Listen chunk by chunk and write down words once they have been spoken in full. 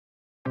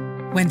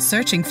When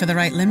searching for the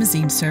right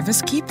limousine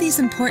service, keep these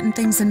important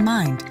things in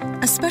mind.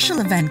 A special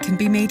event can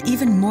be made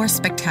even more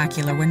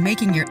spectacular when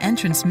making your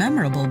entrance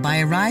memorable by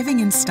arriving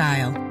in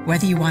style.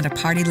 Whether you want a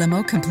party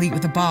limo complete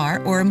with a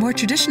bar or a more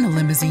traditional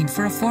limousine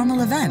for a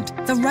formal event,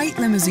 the right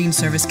limousine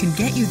service can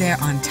get you there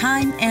on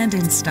time and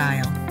in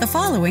style. The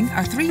following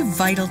are 3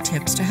 vital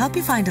tips to help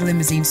you find a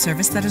limousine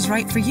service that is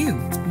right for you.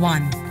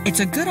 1. It's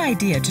a good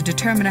idea to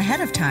determine ahead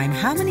of time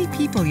how many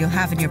people you'll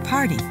have in your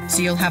party,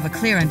 so you'll have a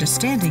clear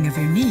understanding of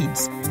your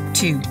needs.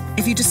 2.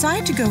 If you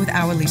decide to go with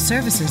hourly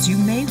services, you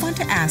may want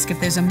to ask if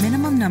there's a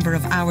minimum number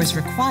of hours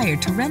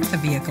required to rent the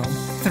vehicle.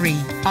 3.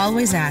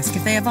 Always ask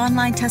if they have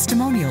online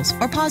testimonials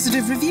or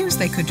positive reviews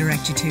they could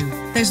direct you to.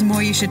 There's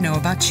more you should know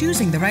about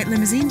choosing the right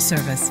limousine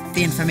service.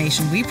 The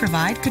information we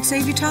provide could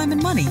save you time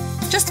and money.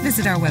 Just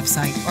visit our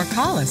website or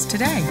call us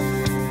today.